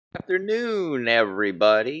afternoon,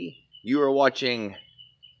 everybody. You are watching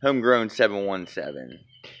Homegrown 717,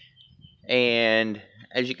 and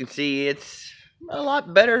as you can see, it's a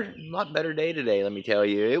lot better day today. Let me tell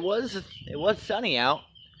you, it was sunny out,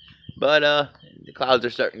 but the clouds are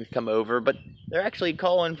starting to come over. But they're actually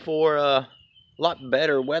calling for a lot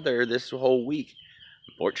better weather this whole week.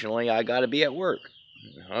 Unfortunately, I got to be at work.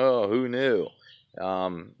 Oh, who knew? I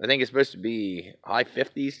think it's supposed to be high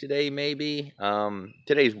 50s today, maybe.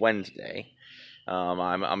 Today's Wednesday.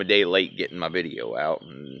 I'm a day late getting my video out,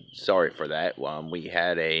 and sorry for that. We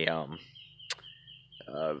had a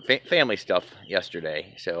family stuff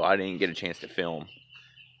yesterday, so I didn't get a chance to film.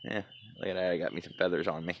 Yeah, look at that, I got me some feathers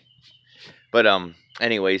on me. But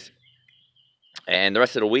anyways, and the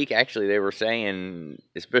rest of the week, actually, they were saying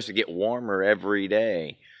it's supposed to get warmer every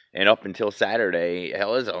day. And up until Saturday,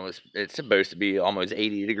 hell, it's supposed to be almost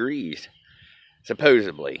 80 degrees,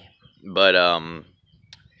 supposedly. But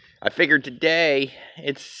I figured today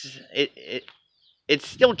it's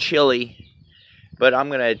still chilly, but I'm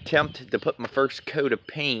gonna attempt to put my first coat of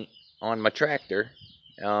paint on my tractor.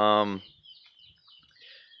 So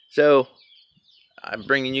I'm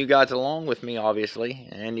bringing you guys along with me, obviously.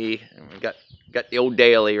 And we got the old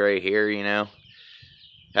daily right here, you know.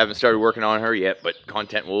 Haven't started working on her yet, but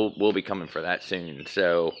content will be coming for that soon.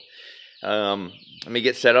 So let me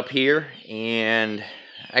get set up here, and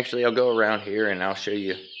actually I'll go around here and I'll show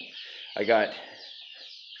you. I got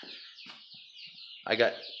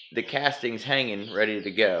the castings hanging ready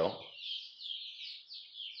to go.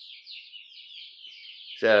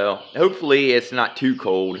 So hopefully it's not too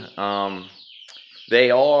cold.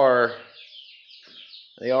 They are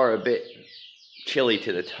a bit chilly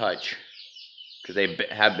to the touch, because they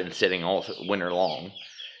have been sitting all winter long.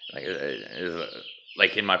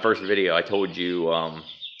 Like in my first video, I told you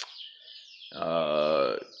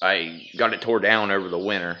I got it tore down over the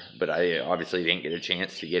winter, but I obviously didn't get a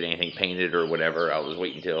chance to get anything painted or whatever. I was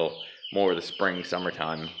waiting till more of the spring,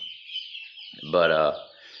 summertime. But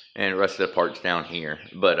and the rest of the parts down here.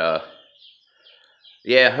 But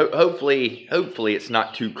yeah, hopefully it's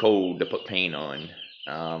not too cold to put paint on.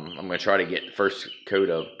 I'm gonna try to get the first coat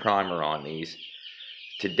of primer on these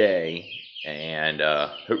today, and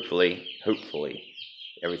hopefully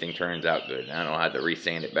everything turns out good. I don't have to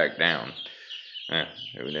resand it back down.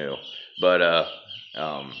 Who knew? But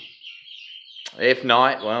if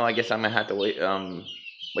not, well, I guess I'm gonna have to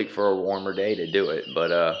wait for a warmer day to do it.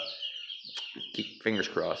 But keep fingers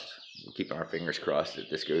crossed. We're keeping our fingers crossed that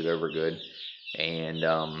this goes over good. And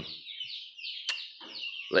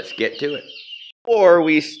let's get to it. Before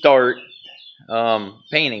we start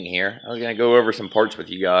painting here, I'm gonna go over some parts with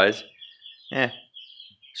you guys.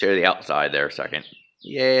 Show the outside there a second.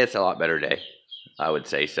 Yeah, it's a lot better day, I would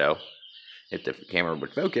say so, if the camera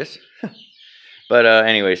would focus. But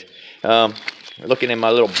anyways, looking in my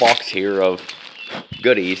little box here of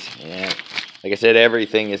goodies, and like I said,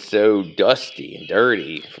 everything is so dusty and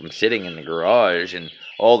dirty from sitting in the garage, and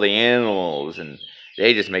all the animals, and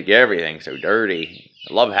they just make everything so dirty.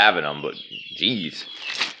 I love having them, but geez.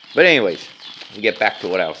 But anyways, we get back to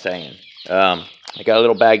what I was saying. I got a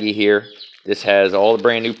little baggie here. This has all the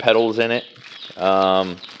brand new pedals in it.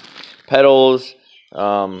 Pedals,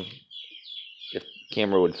 if the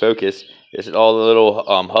camera would focus, this is all the little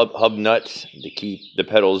hub nuts to keep the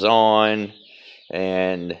pedals on,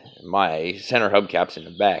 and my center hubcaps in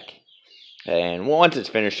the back. And once it's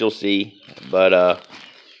finished, you'll see. But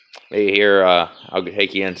here, I'll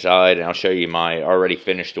take you inside and I'll show you my already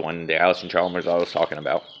finished one, the Allison Chalmers I was talking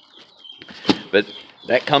about. But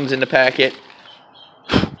that comes in the packet.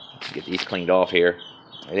 Get these cleaned off here.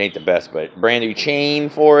 It ain't the best, but brand new chain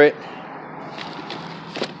for it.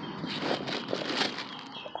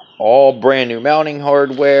 All brand new mounting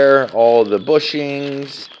hardware, all the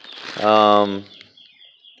bushings.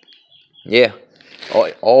 Yeah,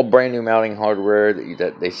 all brand new mounting hardware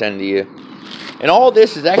that they send to you. And all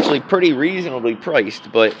this is actually pretty reasonably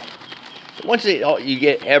priced, but once you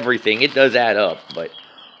get everything, it does add up. But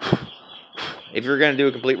if you're going to do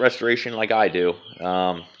a complete restoration like I do,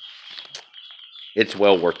 it's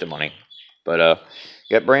well worth the money. But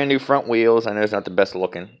got brand new front wheels. I know it's not the best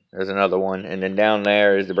looking. There's another one. And then down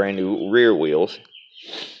there is the brand new rear wheels.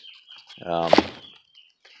 Come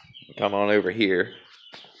on over here.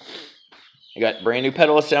 I got brand new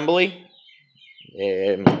pedal assembly.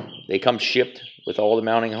 And they come shipped with all the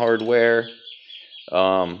mounting hardware.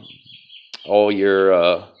 All your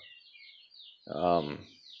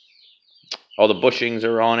all the bushings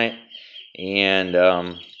are on it, and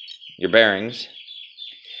your bearings.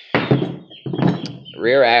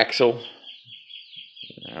 Rear axle,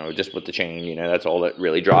 just with the chain, that's all that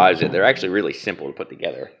really drives it. They're actually really simple to put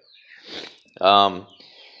together.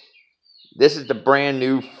 This is the brand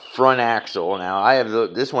new front axle. Now I have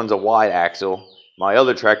this one's a wide axle. My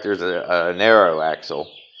other tractor is a narrow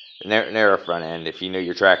axle, narrow front end. If you know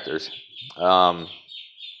your tractors, I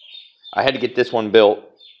had to get this one built.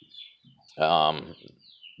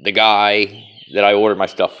 The guy that I ordered my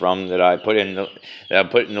stuff from, that I put in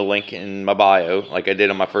the link in my bio, like I did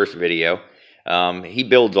on my first video, he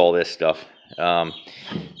builds all this stuff.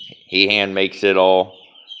 He hand makes it all.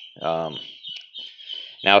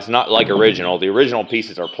 Now it's not like original. The original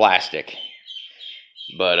pieces are plastic,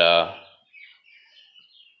 but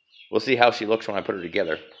we'll see how she looks when I put her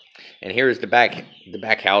together. And here is the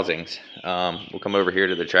back housings. We'll come over here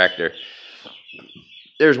to the tractor.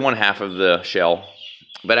 There's one half of the shell,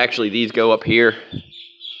 but actually these go up here.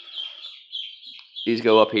 These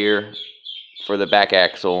go up here for the back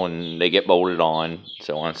axle, and they get bolted on,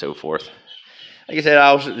 so on and so forth. Like I said,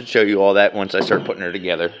 I'll show you all that once I start putting her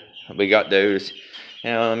together. We got those.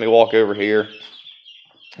 Now let me walk over here.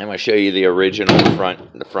 I'm going to show you the original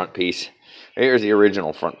front piece. Here's the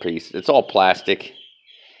original front piece. It's all plastic.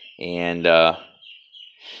 And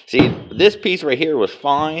see, this piece right here was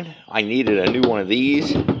fine. I needed a new one of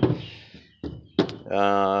these. If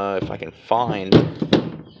I can find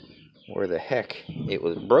where the heck it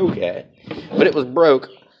was broke at. But it was broke.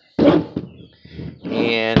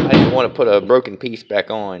 And I didn't want to put a broken piece back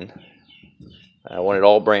on. I want it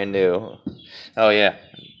all brand new. Oh yeah,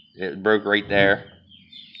 it broke right there.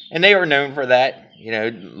 And they were known for that. You know,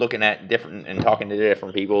 looking at different and talking to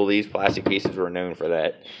different people, these plastic pieces were known for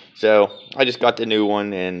that. So I just got the new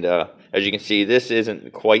one, and as you can see, this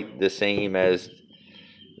isn't quite the same as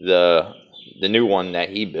the new one that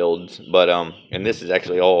he builds, but and this is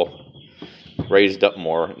actually all raised up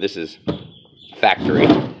more. This is factory,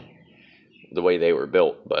 the way they were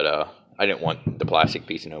built, but I didn't want the plastic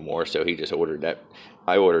piece no more, so he just ordered that.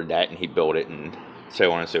 I ordered that, and he built it, and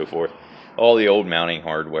so on and so forth. All the old mounting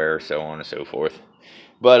hardware, so on and so forth.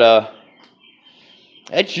 But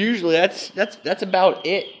that's usually that's about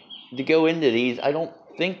it to go into these. I don't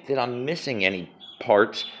think that I'm missing any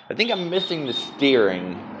parts. I think I'm missing the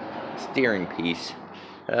steering piece.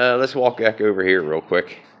 Let's walk back over here real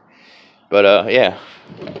quick. But yeah,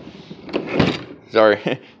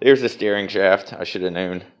 sorry. There's the steering shaft. I should have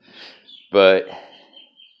known. But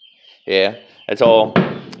yeah, that's all.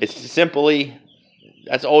 It's simply,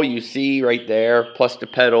 that's all you see right there, plus the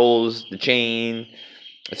pedals, the chain.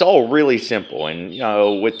 It's all really simple, and you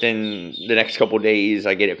know, within the next couple of days,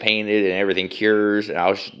 I get it painted and everything cures, and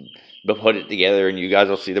I'll put it together, and you guys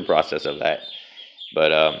will see the process of that.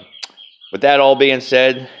 But with that all being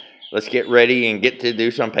said, let's get ready and get to do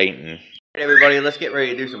some painting. Hey everybody, let's get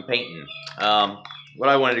ready to do some painting. What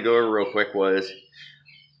I wanted to go over real quick was,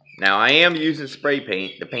 now I am using spray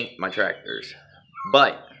paint to paint my tractors,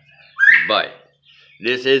 but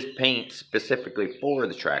this is paint specifically for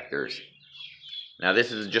the tractors. Now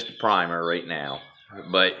this is just a primer right now,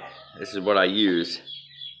 but this is what I use.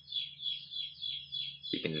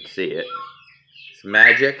 You can see it. It's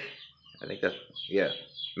Magic. I think that's, yeah,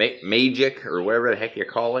 Magic or whatever the heck you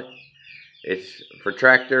call it. It's for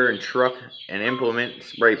tractor and truck and implement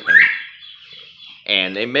spray paint.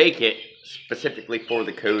 And they make it specifically for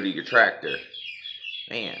the code of your tractor.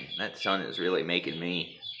 Man, that sun is really making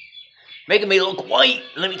me look white,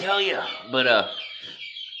 let me tell you. But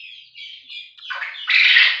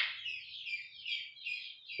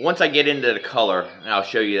once I get into the color, and I'll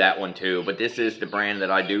show you that one too, but this is the brand that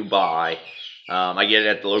I do buy. I get it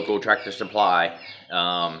at the local Tractor Supply,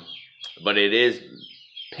 but it is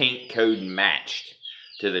paint code matched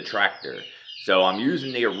to the tractor. So I'm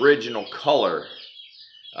using the original color.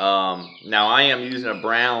 Now I am using a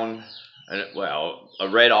brown, well, a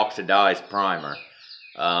red oxidized primer,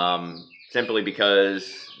 simply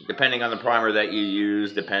because depending on the primer that you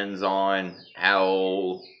use depends on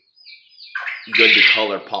how good the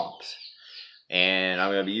color pops. And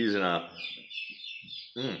I'm going to be using a,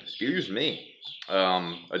 excuse me,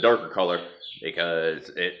 a darker color because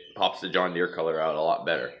it pops the John Deere color out a lot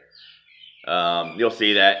better. You'll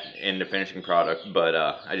see that in the finishing product, but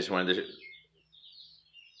I just wanted to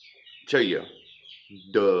show you.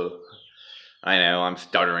 Duh. I know, I'm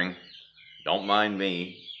stuttering. Don't mind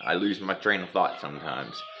me. I lose my train of thought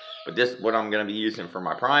sometimes. But this is what I'm going to be using for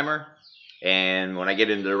my primer. And when I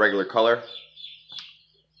get into the regular color,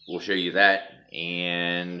 we'll show you that.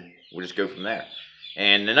 And we'll just go from there.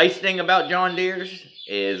 And the nice thing about John Deere's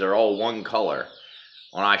is they're all one color.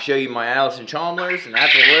 When I show you my Allison Chalmers, and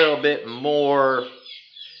that's a little bit more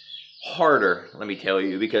harder, let me tell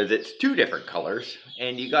you, because it's two different colors.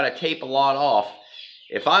 And you got to tape a lot off.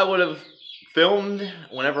 If I would have filmed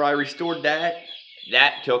whenever I restored that,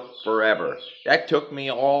 that took forever. That took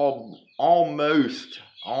me almost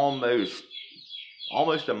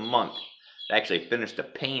a month to actually finish the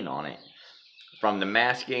paint on it. From the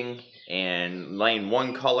masking and laying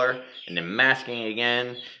one color and then masking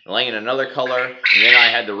again, laying another color, and then I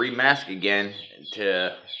had to remask again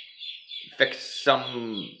to fix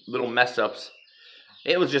some little mess ups.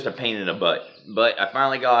 It was just a pain in the butt, but I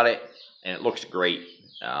finally got it and it looks great.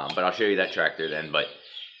 But I'll show you that tractor then. But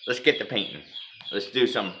let's get to painting. Let's do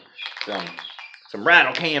some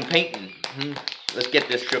rattle can painting. Let's get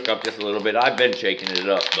this shook up just a little bit. I've been shaking it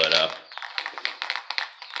up, but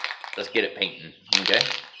let's get it painting, okay?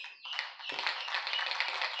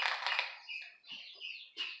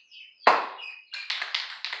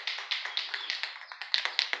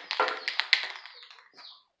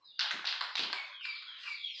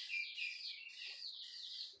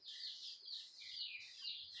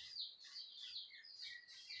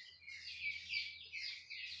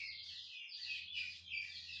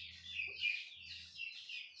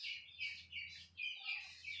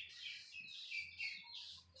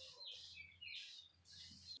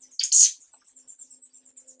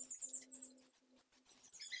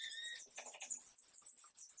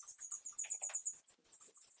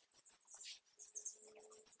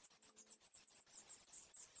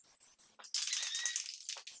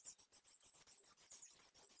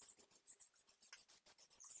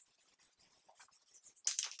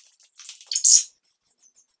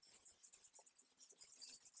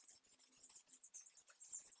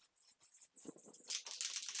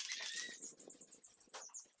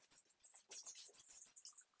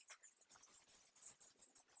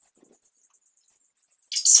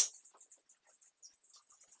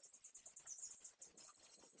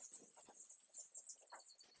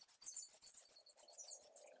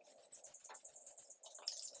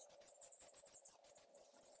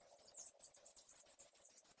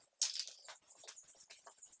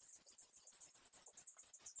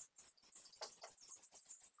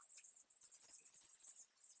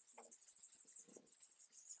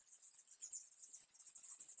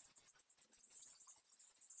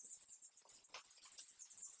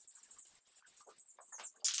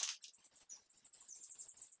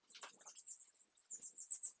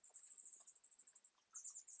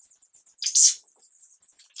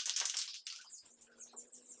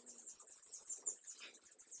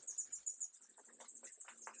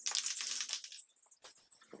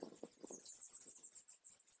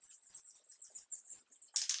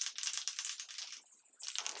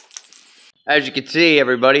 As you can see,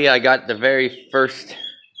 everybody, I got the very first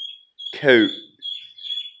coat.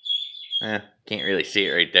 Can't really see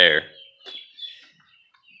it right there.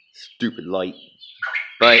 Stupid light.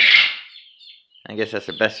 But I guess that's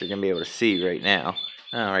the best you're going to be able to see right now.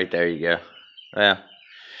 Oh, right there you go. Yeah.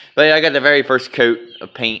 But I got the very first coat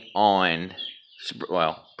of paint on,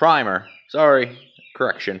 well, primer. Sorry,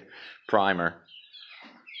 correction. Primer.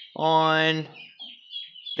 On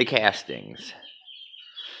the castings.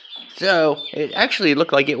 So, it actually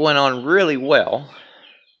looked like it went on really well.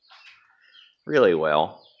 Really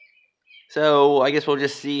well. So, I guess we'll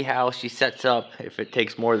just see how she sets up. If it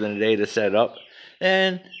takes more than a day to set up,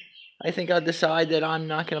 then I think I'll decide that I'm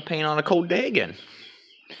not going to paint on a cold day again.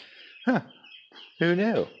 Huh. Who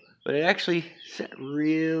knew? But it actually set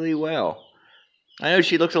really well. I know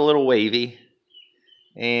she looks a little wavy.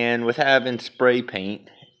 And with having spray paint,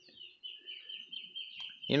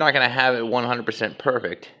 you're not going to have it 100%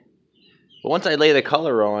 perfect. But once I lay the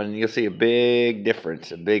color on, you'll see a big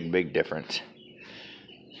difference. A big, big difference.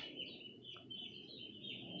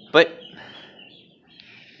 But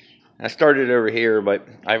I started over here, but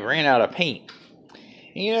I ran out of paint.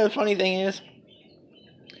 And you know the funny thing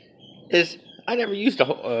is I never used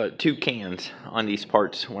 2 cans on these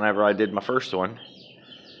parts whenever I did my first one.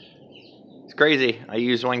 It's crazy. I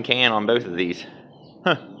used 1 can on both of these.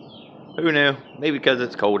 Huh. Who knew? Maybe because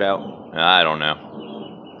it's cold out. I don't know.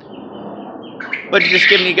 But just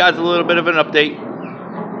giving you guys a little bit of an update.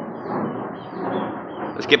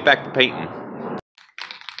 Let's get back to painting.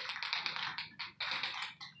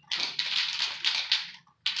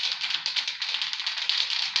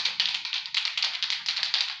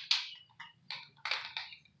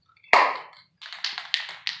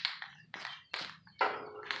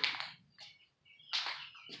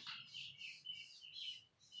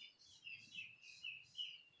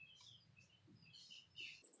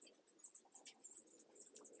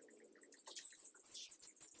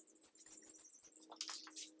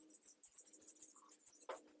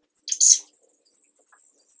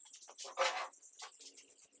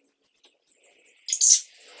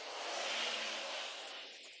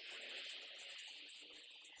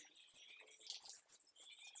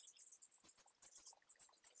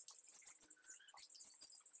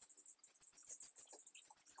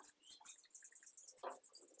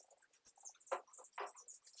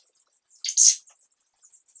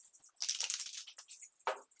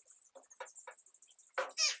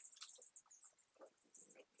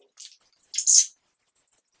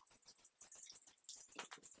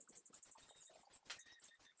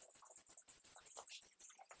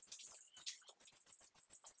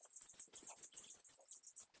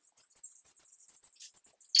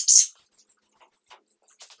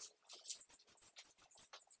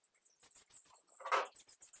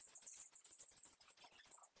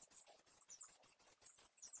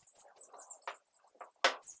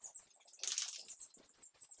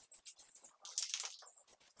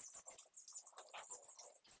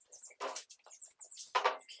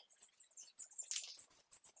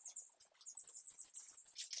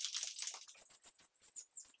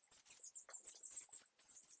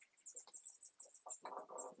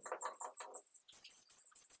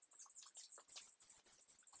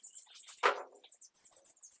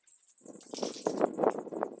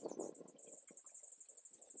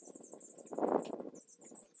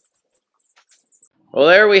 Well,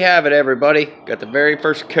 there we have it, everybody. Got the very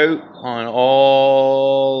first coat on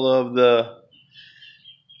all the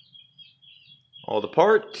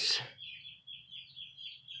parts.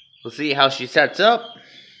 We'll see how she sets up.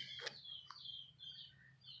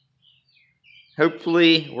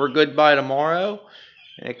 Hopefully we're good by tomorrow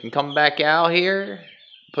and it can come back out here,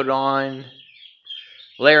 put on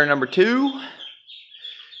layer number 2,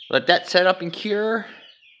 let that set up and cure,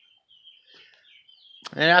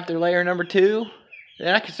 and after layer number 2,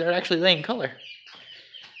 then I can start actually laying color.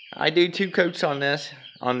 I do 2 coats on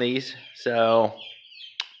these, so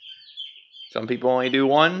some people only do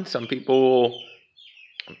 1, some people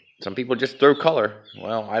just throw color.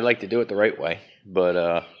 Well, I like to do it the right way,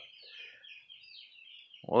 but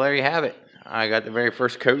well, there you have it. I got the very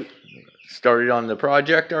first coat started on the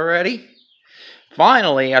project already.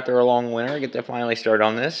 Finally, after a long winter, I get to finally start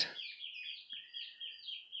on this.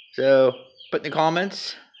 So, put in the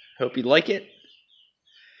comments. Hope you like it.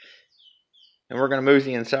 And we're going to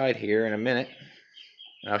mosey inside here in a minute.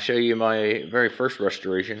 I'll show you my very first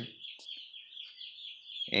restoration.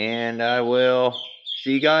 And I will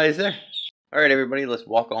see you guys there. Alright, everybody, let's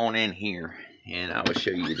walk on in here. And I will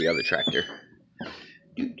show you the other tractor.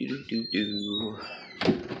 It's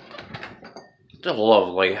a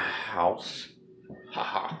lovely house.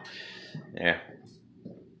 Haha. Yeah.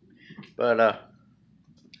 But,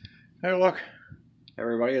 hey, look.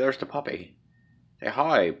 Everybody, there's the puppy. Say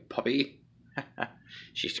hi, puppy.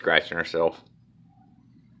 She's scratching herself.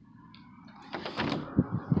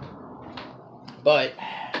 But,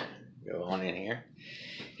 go on in here.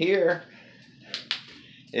 Here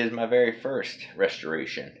is my very first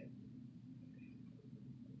restoration.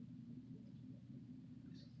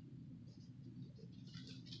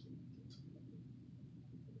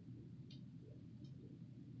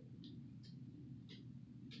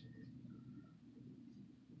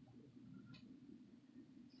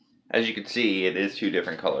 As you can see, it is 2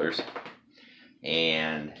 different colors,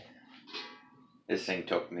 and this thing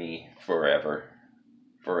took me forever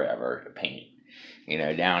to paint. You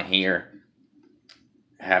know, down here,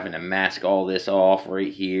 having to mask all this off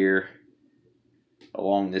right here,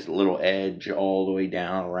 along this little edge, all the way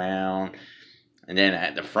down around, and then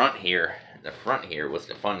at the front here was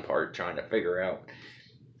the fun part, trying to figure out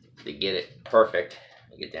to get it perfect.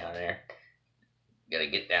 Get down there. Gotta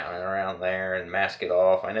get down and around there and mask it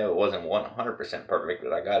off. I know it wasn't 100% perfect,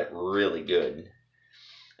 but I got it really good.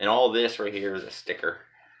 And all this right here is a sticker.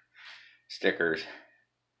 Stickers.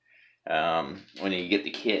 When you get the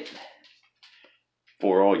kit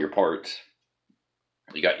for all your parts,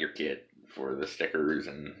 you got your kit for the stickers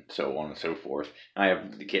and so on and so forth. I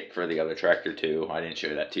have the kit for the other tractor too. I didn't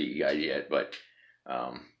show that to you guys yet, but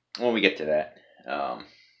when we get to that.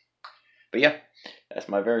 But yeah, that's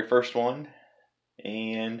my very first one.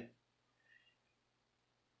 And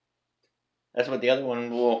that's what the other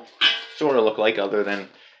one will sort of look like, other than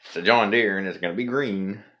it's a John Deere and it's going to be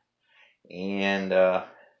green. And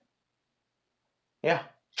yeah,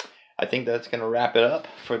 I think that's going to wrap it up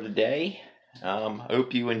for the day. I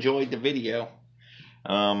hope you enjoyed the video.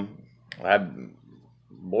 I have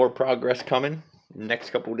more progress coming in the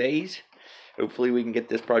next couple days. Hopefully we can get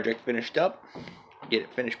this project finished up, get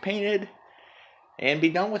it finished painted, and be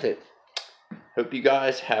done with it. Hope you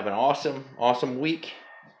guys have an awesome week.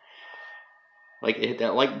 Like to hit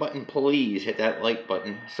that like button, please hit that like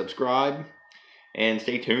button. Subscribe, and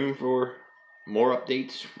stay tuned for more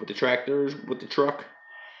updates with the tractors, with the truck.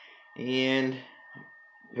 And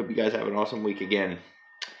hope you guys have an awesome week again.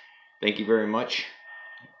 Thank you very much.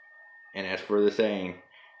 And as for the saying,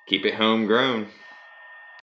 keep it homegrown.